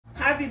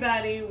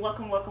everybody,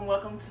 welcome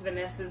to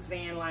Vanessa's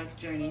van life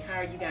journey. How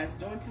are you guys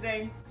doing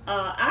today?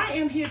 I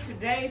am here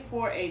today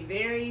for a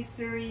very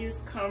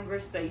serious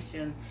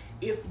conversation.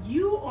 If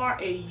you are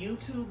a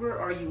YouTuber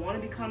or you want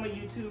to become a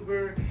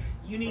YouTuber,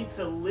 you need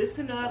to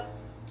listen up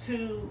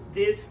to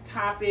this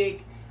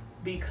topic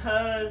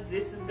because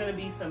this is going to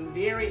be some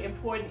very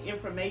important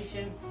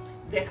information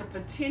that could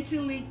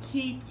potentially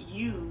keep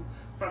you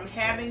from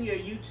having your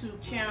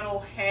YouTube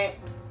channel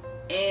hacked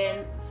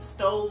and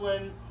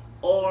stolen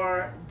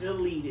or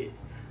deleted.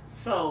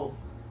 So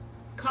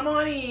come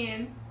on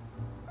in,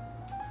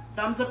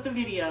 thumbs up the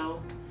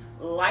video,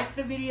 like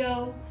the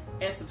video,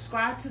 and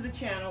subscribe to the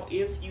channel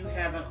if you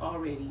haven't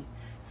already.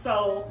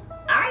 So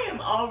I am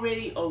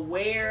already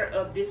aware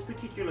of this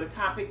particular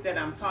topic that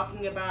I'm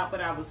talking about, but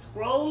I was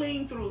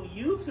scrolling through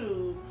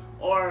YouTube,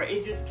 or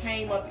it just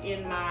came up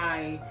in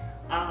my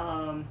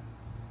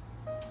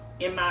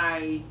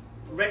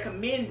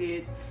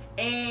recommended,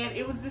 and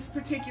it was this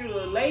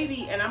particular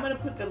lady, and I'm going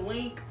to put the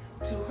link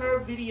to her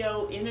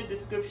video in the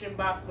description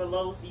box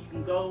below so you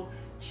can go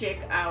check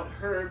out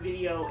her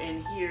video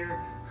and hear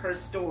her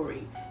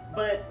story.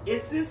 But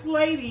it's this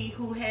lady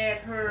who had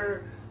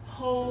her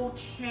whole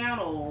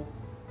channel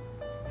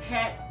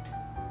hacked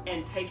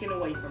and taken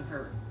away from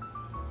her.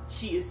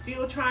 She is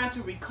still trying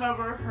to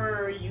recover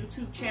her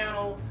YouTube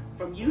channel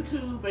from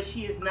YouTube, but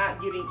she is not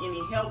getting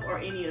any help or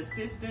any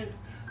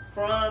assistance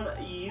from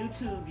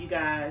YouTube, you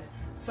guys.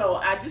 So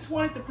I just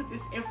wanted to put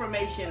this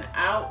information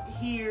out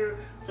here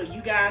so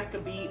you guys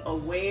could be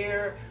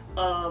aware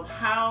of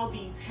how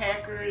these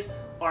hackers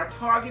are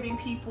targeting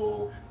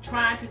people,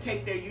 trying to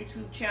take their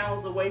YouTube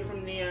channels away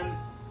from them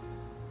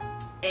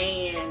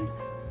and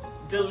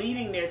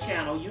deleting their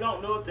channel. You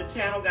don't know if the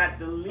channel got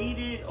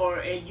deleted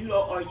or you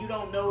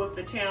don't know if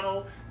the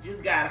channel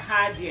just got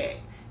hijacked,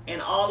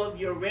 and all of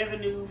your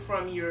revenue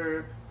from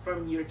your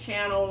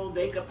channel,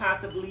 they could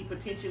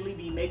potentially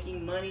be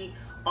making money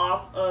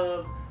off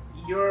of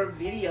your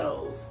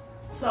videos.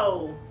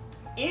 So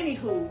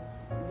anywho,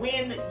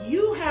 when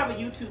you have a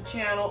YouTube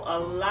channel, a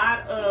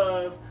lot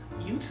of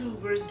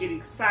YouTubers get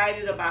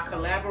excited about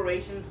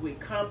collaborations with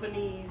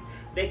companies.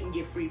 They can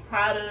get free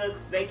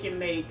products, they can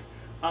make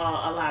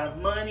a lot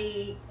of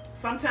money.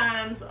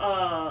 Sometimes a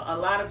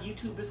lot of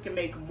YouTubers can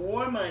make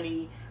more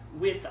money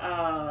with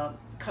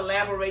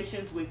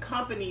collaborations with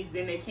companies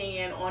than they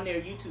can on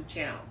their YouTube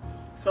channel.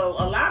 So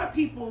a lot of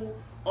people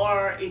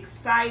are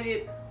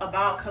excited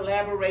about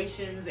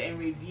collaborations and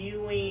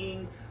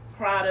reviewing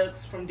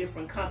products from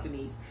different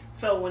companies.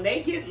 So when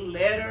they get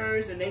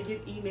letters and they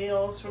get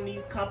emails from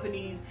these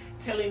companies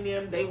telling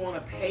them they want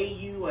to pay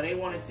you or they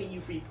want to send you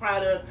free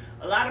product,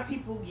 a lot of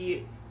people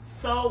get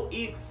so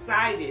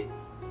excited.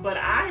 But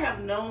I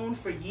have known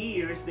for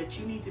years that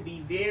you need to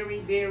be very,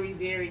 very,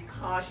 very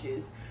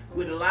cautious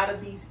with a lot of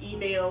these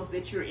emails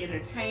that you're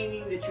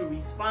entertaining, that you're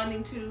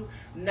responding to.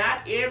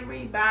 Not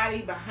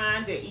everybody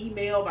behind an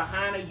email,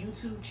 behind a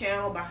YouTube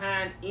channel,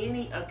 behind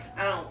any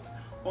account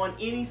on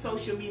any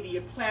social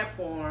media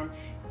platform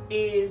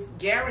is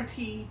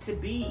guaranteed to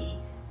be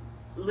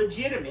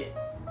legitimate.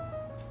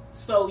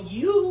 So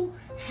you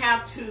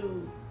have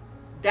to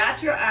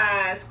dot your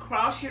I's,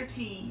 cross your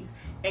T's,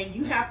 and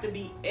you have to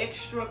be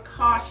extra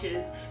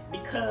cautious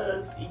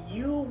because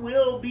you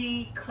will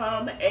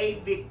become a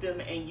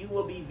victim and you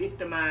will be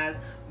victimized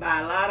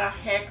by a lot of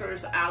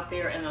hackers out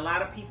there and a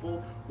lot of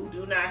people who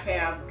do not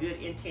have good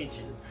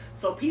intentions.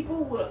 So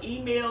people will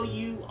email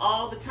you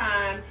all the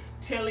time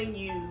telling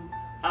you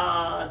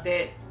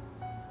that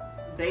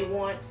they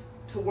want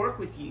to work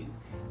with you.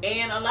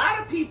 And a lot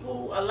of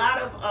people, a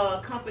lot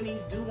of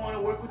companies do want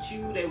to work with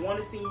you. They want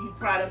to send you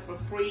product for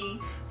free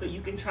so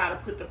you can try to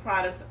put the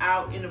products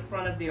out in the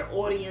front of their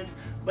audience.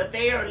 But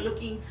they are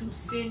looking to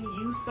send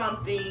you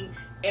something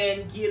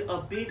and get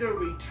a bigger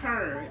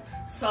return.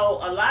 So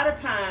a lot of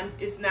times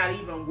it's not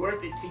even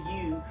worth it to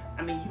you.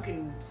 I mean, you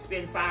can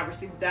spend $5 or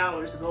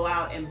 $6 to go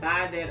out and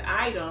buy that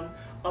item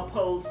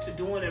opposed to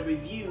doing a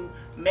review,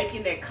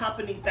 making that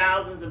company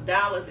thousands of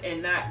dollars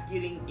and not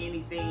getting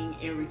anything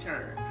in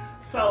return.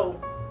 So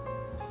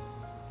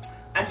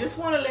I just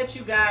want to let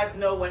you guys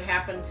know what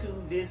happened to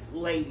this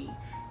lady.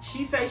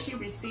 She says she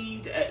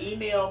received an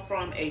email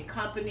from a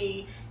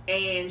company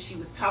and she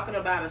was talking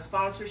about a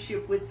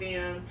sponsorship with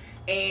them,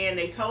 and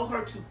they told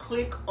her to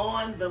click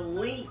on the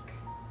link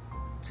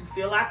to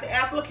fill out the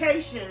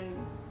application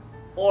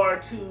or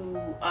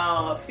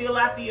to fill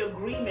out the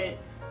agreement.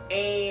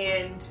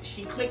 And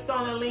she clicked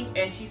on the link,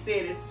 and she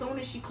said as soon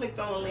as she clicked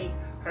on the link,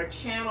 her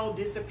channel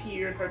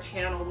disappeared, her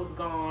channel was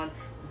gone.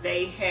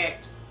 They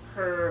hacked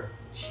her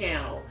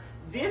channel.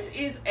 This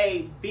is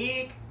a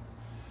big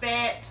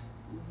fat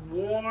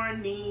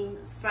warning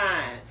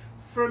sign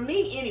for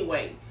me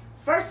anyway.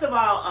 First of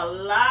all, a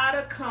lot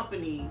of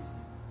companies,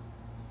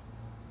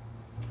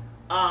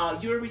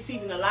 you're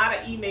receiving a lot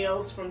of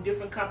emails from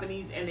different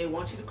companies and they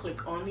want you to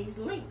click on these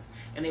links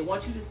and they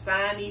want you to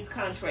sign these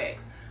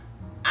contracts.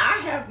 I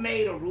have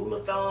made a rule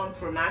of thumb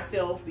for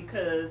myself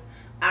because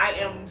I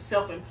am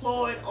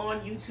self-employed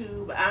on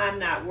YouTube. I'm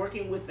not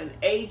working with an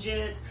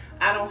agent.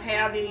 I don't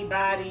have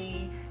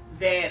anybody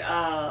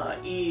that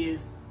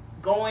is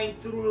going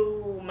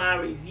through my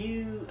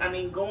review. I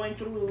mean, going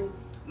through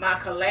my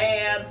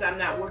collabs. I'm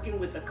not working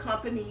with a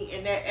company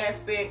in that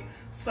aspect.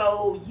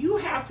 So you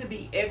have to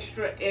be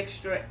extra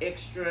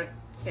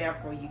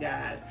careful, you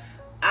guys.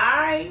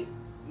 I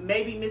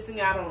may be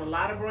missing out on a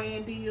lot of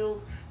brand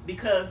deals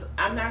because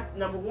I'm not,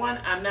 number one,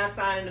 I'm not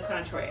signing a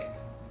contract.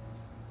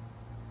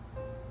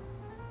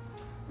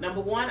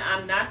 Number one,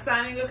 I'm not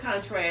signing a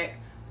contract.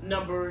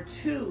 Number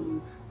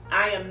two,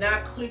 I am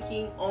not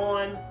clicking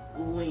on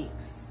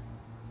links.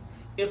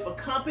 If a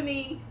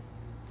company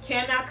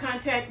cannot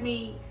contact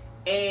me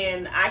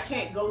and I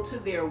can't go to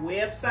their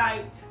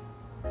website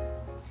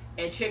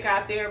and check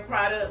out their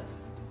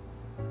products,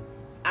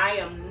 I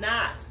am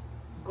not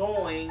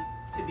going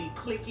to be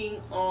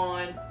clicking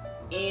on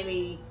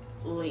any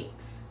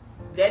links.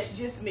 That's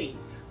just me.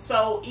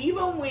 So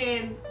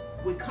even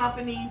with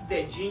companies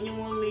that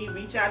genuinely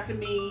reach out to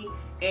me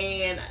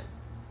and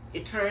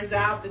it turns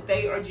out that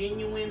they are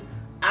genuine,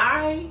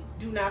 I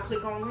do not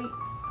click on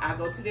links. I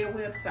go to their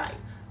website.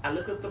 I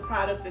look up the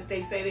product that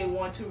they say they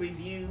want to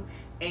review,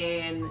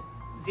 and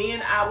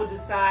then I will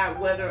decide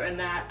whether or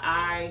not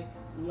I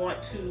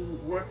want to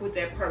work with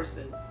that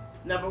person.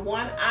 Number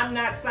one, I'm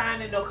not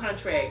signing no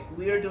contract.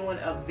 We are doing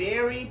a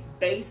very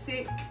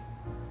basic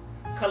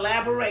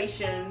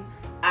collaboration.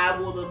 I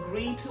will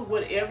agree to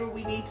whatever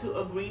we need to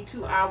agree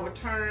to, our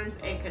terms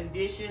and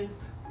conditions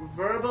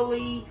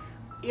verbally.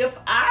 If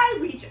I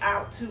reach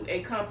out to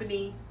a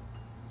company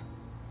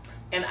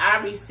and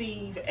I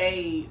receive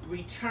a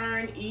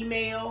return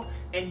email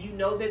and you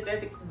know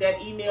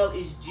that email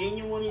is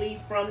genuinely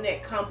from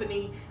that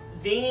company,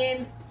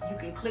 then you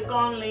can click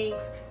on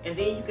links and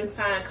then you can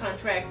sign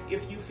contracts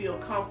if you feel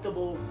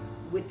comfortable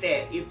with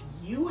that. If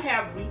you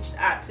have reached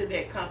out to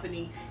that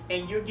company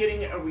and you're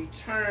getting a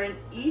return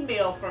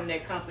email from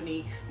that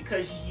company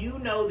because you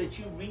know that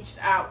you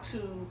reached out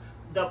to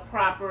the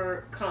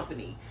proper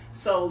company.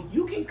 So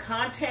you can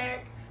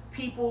contact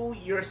people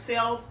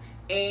yourself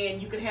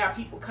and you can have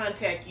people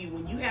contact you.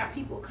 When you have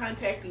people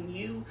contacting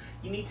you,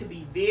 you need to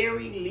be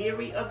very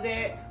leery of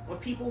that. When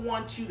people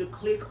want you to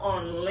click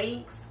on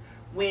links,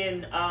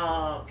 when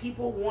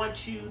people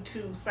want you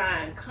to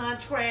sign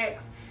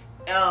contracts,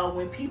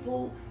 when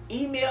people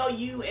email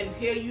you and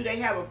tell you they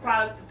have a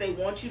product that they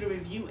want you to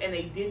review and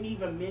they didn't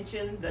even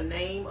mention the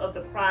name of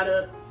the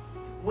product,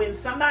 when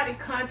somebody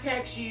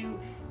contacts you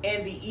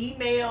and the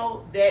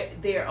email that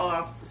they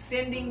are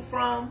sending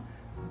from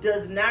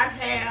does not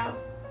have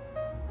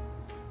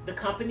the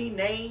company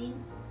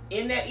name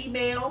in that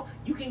email,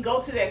 you can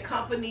go to that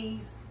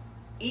company's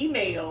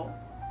email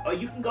or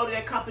you can go to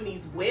that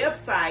company's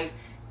website,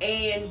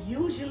 and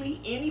usually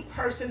any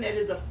person that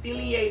is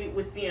affiliated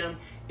with them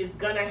is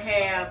going to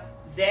have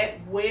that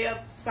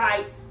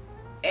website's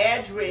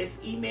address,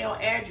 email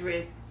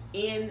address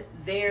in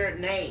their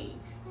name.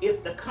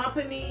 If the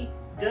company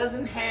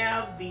doesn't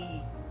have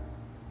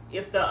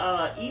if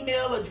the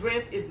email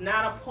address is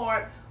not a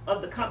part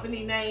of the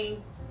company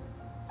name,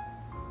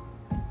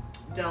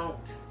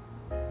 don't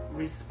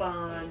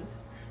respond.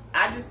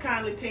 I just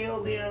kindly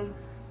tell them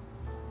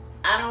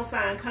I don't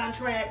sign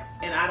contracts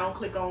and I don't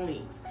click on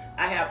links.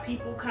 I have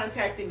people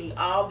contacting me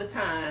all the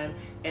time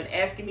and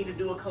asking me to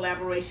do a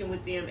collaboration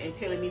with them and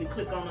telling me to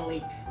click on a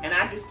link, and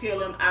I just tell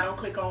them I don't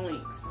click on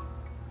links.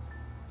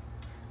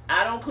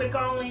 I don't click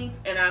on links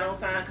and I don't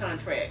sign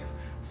contracts.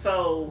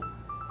 So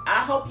I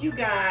hope you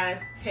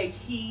guys take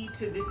heed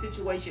to this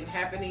situation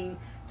happening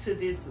to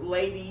this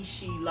lady.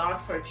 She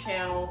lost her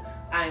channel.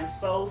 I am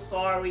so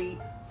sorry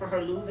for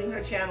her losing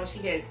her channel. She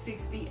had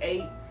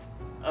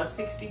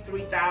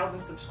 63,000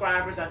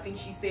 subscribers. I think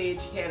she said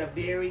she had a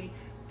very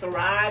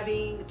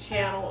thriving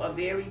channel, a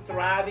very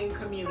thriving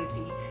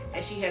community,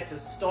 and she had to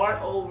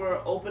start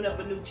over, open up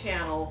a new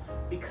channel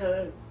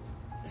because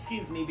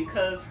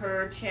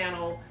her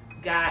channel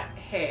got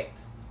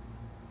hacked.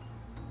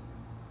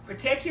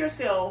 Protect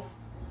yourself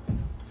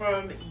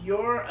from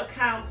your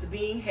accounts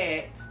being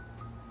hacked.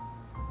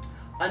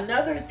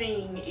 Another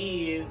thing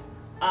is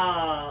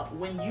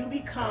when you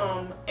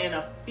become an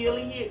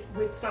affiliate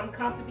with some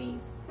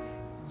companies,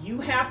 you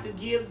have to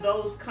give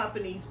those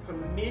companies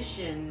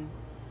permission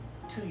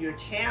to your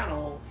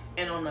channel,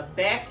 and on the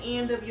back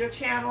end of your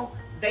channel,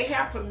 they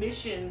have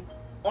permission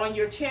on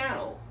your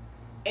channel.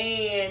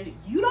 And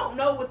you don't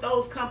know what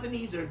those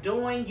companies are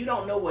doing. You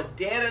don't know what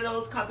data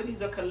those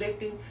companies are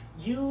collecting.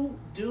 You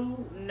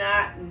do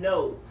not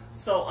know.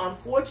 So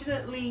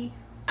unfortunately,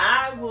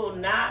 I will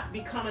not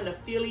become an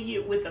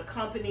affiliate with a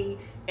company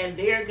and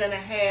they're going to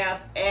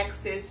have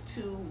access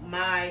to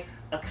my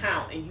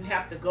account. And you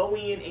have to go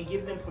in and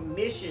give them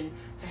permission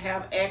to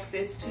have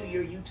access to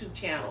your YouTube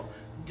channel.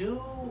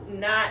 Do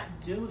not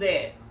do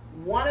that.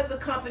 One of the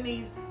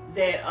companies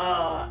that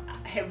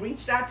had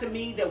reached out to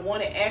me that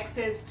wanted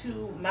access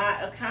to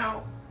my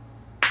account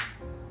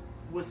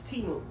was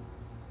Temu.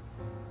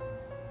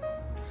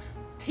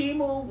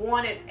 Temu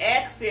wanted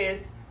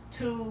access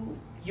to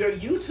your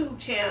YouTube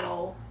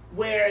channel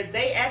where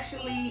they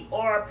actually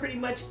are pretty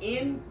much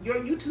in your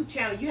YouTube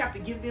channel. You have to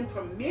give them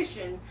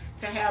permission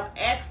to have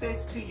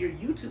access to your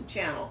YouTube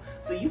channel.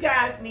 So you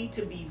guys need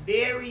to be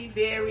very,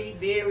 very,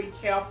 very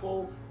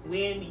careful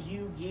when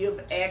you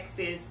give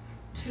access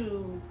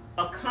to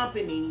a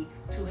company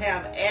to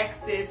have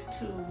access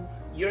to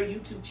your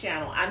YouTube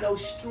channel. I know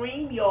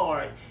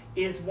StreamYard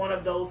is one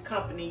of those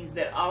companies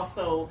that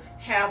also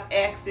have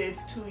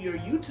access to your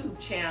YouTube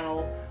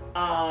channel.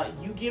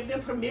 You give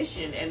them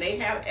permission and they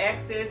have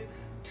access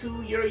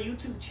to your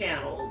YouTube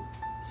channel.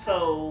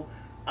 So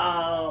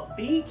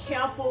be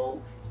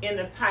careful in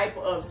the type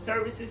of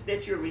services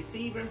that you're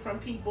receiving from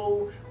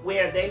people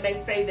where they may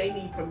say they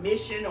need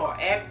permission or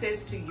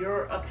access to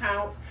your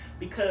accounts,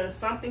 because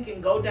something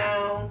can go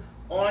down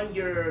on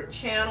your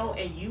channel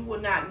and you will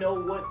not know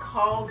what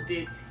caused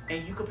it,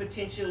 and you could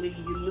potentially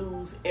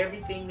lose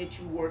everything that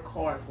you work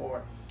hard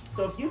for.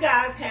 So if you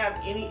guys have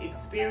any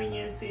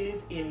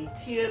experiences, any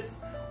tips,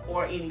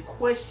 or any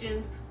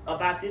questions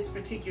about this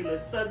particular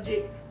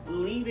subject,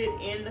 leave it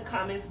in the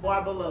comments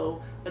bar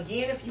below.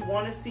 Again, if you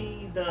want to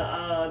see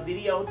the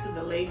video to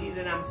the lady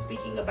that I'm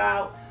speaking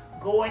about,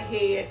 go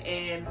ahead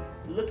and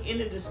look in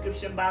the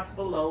description box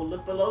below.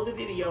 Look below the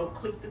video,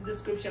 click the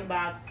description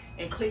box,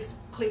 and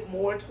click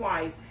more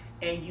twice,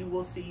 and you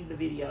will see the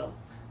video.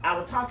 I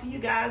will talk to you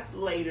guys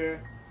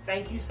later.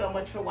 Thank you so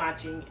much for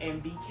watching,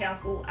 and be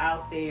careful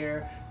out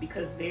there,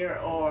 because there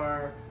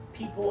are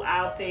people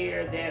out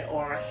there that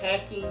are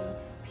hacking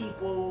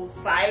people,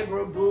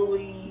 cyber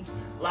bullies.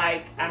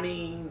 Like, I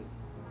mean,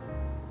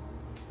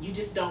 you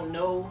just don't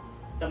know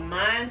the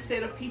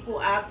mindset of people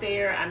out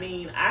there. I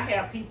mean, I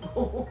have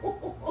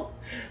people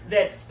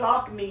that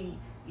stalk me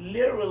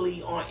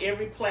literally on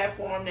every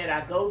platform that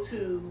I go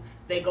to.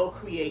 They go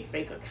create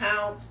fake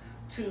accounts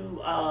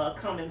to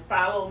come and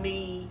follow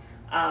me.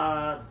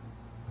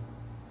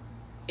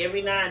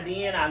 Every now and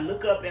then I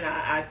look up and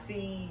I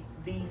see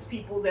these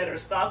people that are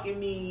stalking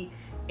me,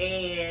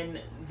 and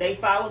they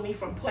follow me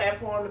from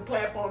platform to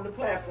platform to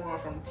platform,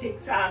 from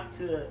TikTok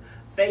to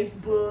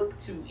Facebook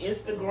to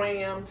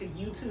Instagram to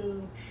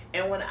YouTube.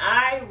 And when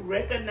I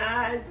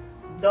recognize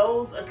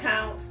those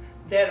accounts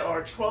that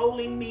are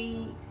trolling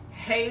me,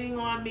 hating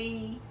on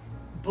me,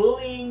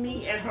 bullying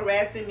me, and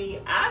harassing me,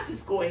 I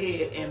just go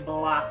ahead and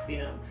block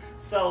them.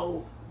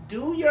 So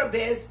do your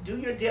best, do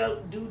your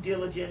due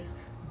diligence.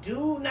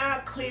 Do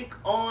not click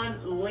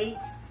on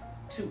links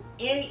to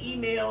any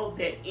email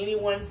that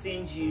anyone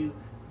sends you.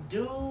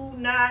 Do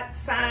not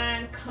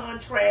sign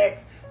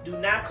contracts. Do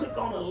not click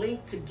on a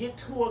link to get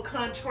to a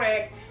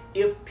contract.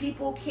 If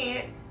people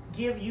can't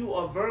give you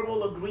a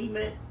verbal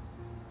agreement,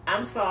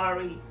 I'm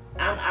sorry,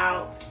 I'm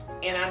out,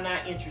 and I'm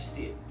not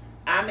interested.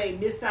 I may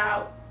miss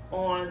out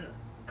on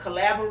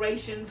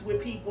collaborations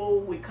with people,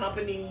 with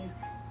companies.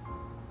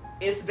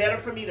 It's better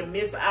for me to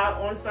miss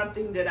out on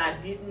something that I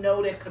didn't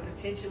know that could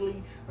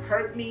potentially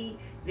hurt me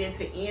than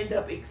to end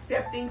up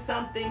accepting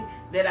something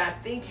that I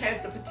think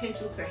has the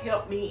potential to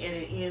help me and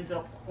it ends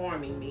up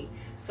harming me.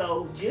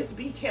 So just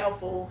be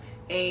careful,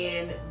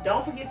 and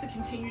don't forget to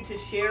continue to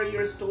share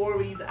your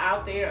stories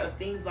out there of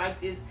things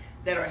like this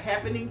that are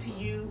happening to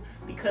you,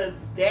 because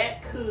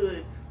that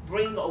could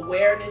bring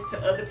awareness to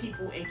other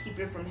people and keep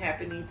it from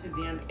happening to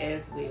them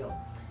as well.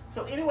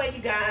 So anyway,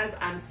 you guys,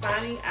 I'm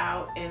signing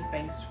out, and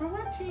thanks for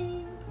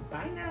watching.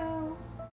 Bye now.